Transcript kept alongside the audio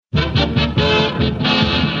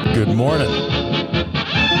morning.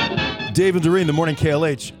 Dave and Doreen, the morning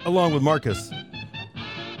KLH, along with Marcus.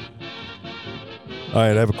 All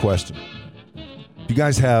right, I have a question. Do you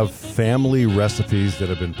guys have family recipes that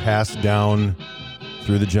have been passed down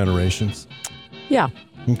through the generations? Yeah.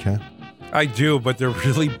 Okay. I do, but they're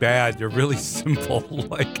really bad. They're really simple,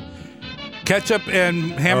 like ketchup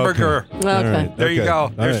and hamburger. Okay. Right. There you Okay. go. All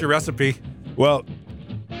There's right. your recipe. Well,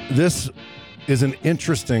 this is an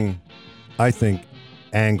interesting, I think,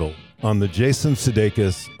 angle on the Jason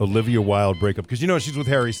Sudeikis, Olivia Wilde breakup. Because you know she's with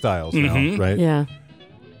Harry Styles now, right? Yeah.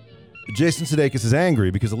 Jason Sudeikis is angry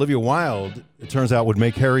because Olivia Wilde, it turns out, would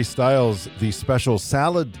make Harry Styles the special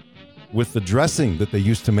salad with the dressing that they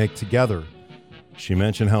used to make together. She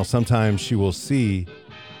mentioned how sometimes she will see,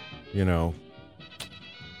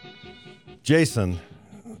 Jason,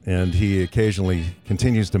 and he occasionally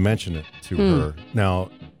continues to mention it to her. Now,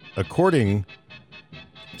 according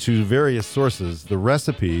to various sources, the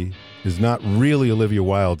recipe is not really Olivia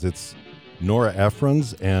Wilde's. It's Nora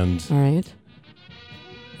Ephron's, and All right.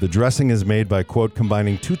 the dressing is made by, quote,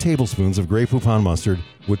 combining 2 tablespoons of Grey Poupon mustard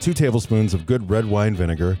with 2 tablespoons of good red wine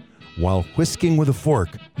vinegar. While whisking with a fork,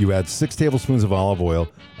 you add 6 tablespoons of olive oil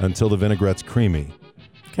until the vinaigrette's creamy.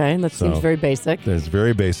 Okay, that seems very basic. It's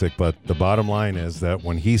very basic, but the bottom line is that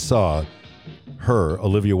when he saw her,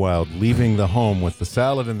 Olivia Wilde, leaving the home with the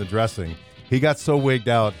salad and the dressing, he got so wigged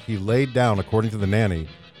out, he laid down, according to the nanny,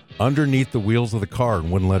 underneath the wheels of the car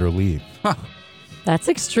and wouldn't let her leave. That's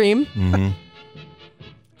extreme. Mm-hmm.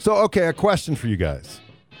 So, okay, a question for you guys.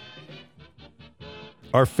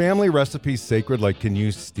 Are family recipes sacred? Like, can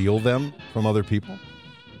you steal them from other people?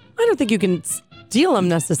 I don't think you can steal them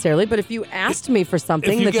necessarily, but if you asked me for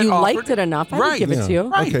something, you if get you offered liked it enough, I would Right. give it to you.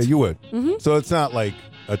 Right. Okay, you would. So it's not like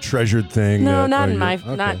a treasured thing. No, that- not or in my,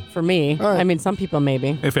 okay. not for me. All right. I mean, some people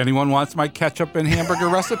maybe. If anyone wants my ketchup and hamburger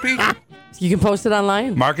recipe, You can post it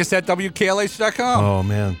online. Marcus at WKLH.com. Oh,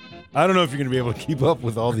 man. I don't know if you're going to be able to keep up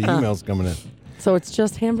with all the emails coming in. So it's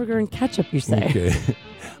just hamburger and ketchup, you say. Okay.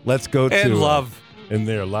 Let's go to... And love. And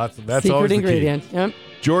there are lots of... That's Secret always the key. ingredient. Yep.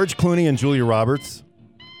 George Clooney and Julia Roberts,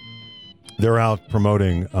 they're out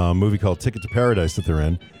promoting a movie called Ticket to Paradise that they're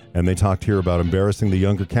in, and they talked here about embarrassing the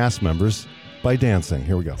younger cast members by dancing.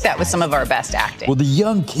 Here we go. That was some of our best acting. Well, the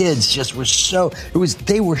young kids just were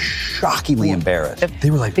they were shockingly embarrassed.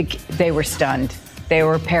 They were like, They were stunned. They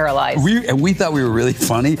were paralyzed. we thought we were really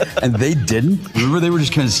funny, and they didn't. Remember, they were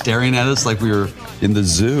just kind of staring at us like we were in the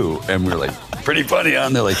zoo, and we were like, pretty funny, huh?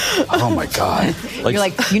 And they're like, oh my God. You're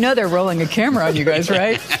like, they're rolling a camera on you guys,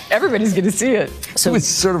 right? Everybody's going to see it. So it's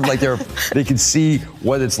sort of like they can see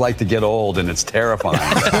what it's like to get old, and it's terrifying.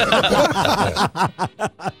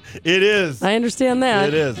 It is. I understand that.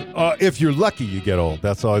 It is. If you're lucky, you get old.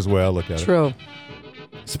 That's always the way I look at it. True.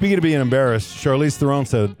 Speaking of being embarrassed, Charlize Theron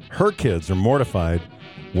said her kids are mortified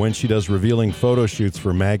when she does revealing photo shoots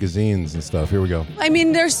for magazines and stuff. Here we go. I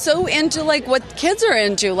mean, they're so into like what kids are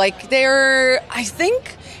into. Like I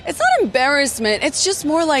think it's not embarrassment. It's just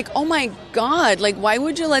more like, oh my God, like why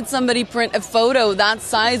would you let somebody print a photo that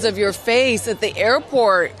size of your face at the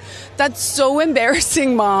airport? That's so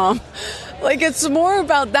embarrassing, Mom. Like it's more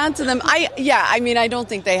about that to them. I don't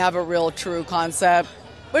think they have a real true concept,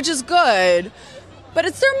 which is good. But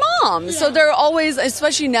it's their mom. Yeah. So they're always,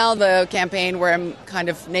 especially now the campaign where I'm kind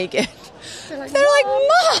of naked. They're like,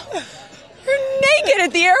 Mom, you're naked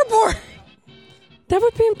at the airport. That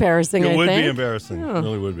would be embarrassing, It I would think. be embarrassing. Yeah. It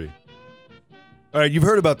really would be. All right, you've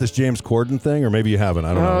heard about this James Corden thing, or maybe you haven't.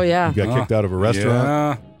 I don't know. Oh, yeah. He got kicked out of a restaurant.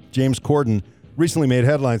 Yeah. James Corden recently made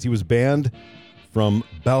headlines. He was banned from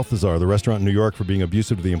Balthazar, the restaurant in New York, for being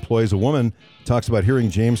abusive to the employees. A woman talks about hearing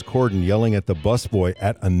James Corden yelling at the busboy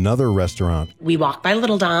at another restaurant. We walk by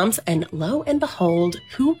Little Dom's, and lo and behold,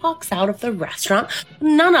 who walks out of the restaurant?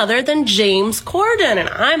 None other than James Corden. And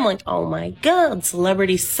I'm like, oh my God,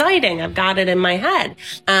 celebrity sighting. I've got it in my head.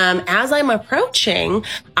 As I'm approaching,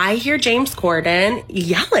 I hear James Corden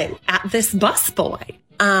yelling at this busboy.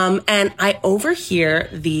 And I overhear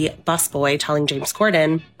the busboy telling James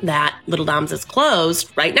Corden that Little Dom's is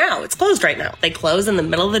closed right now. It's closed right now. They close in the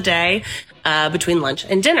middle of the day, between lunch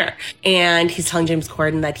and dinner. And he's telling James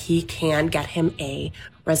Corden that he can get him a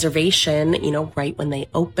reservation, right when they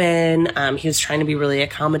open. He was trying to be really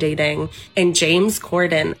accommodating. And James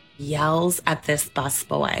Corden yells at this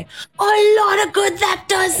busboy, a lot of good that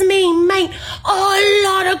does me, mate. A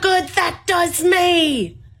lot of good that does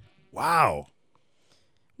me. Wow.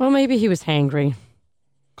 Well, maybe he was hangry.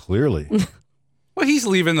 Clearly. Well, he's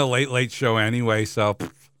leaving the Late Late Show anyway, so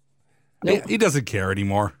he doesn't care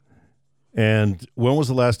anymore. And when was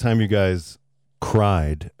the last time you guys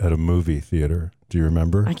cried at a movie theater? Do you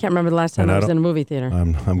remember? I can't remember the last time I was in a movie theater.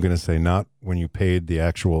 I'm going to say not when you paid the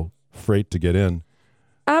actual freight to get in.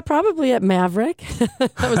 Probably at Maverick.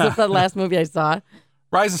 That was the last movie I saw.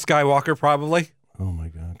 Rise of Skywalker, probably. Oh my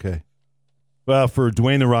God. Okay. Well, for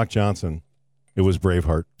Dwayne The Rock Johnson, it was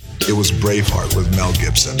Braveheart. It was Braveheart with Mel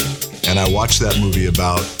Gibson. And I watched that movie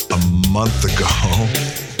about a month ago,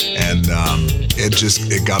 and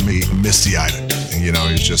it got me misty-eyed. And, you know,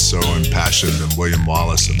 he's just so impassioned, and William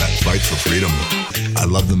Wallace and that fight for freedom. I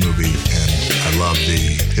love the movie, and I love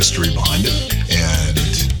the history behind it.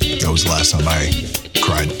 And that was the last time I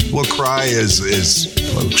cried. Well, cry is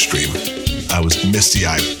a little extreme. I was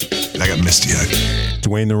misty-eyed. I got misty-eyed.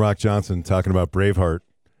 Dwayne The Rock Johnson talking about Braveheart.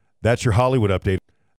 That's your Hollywood update.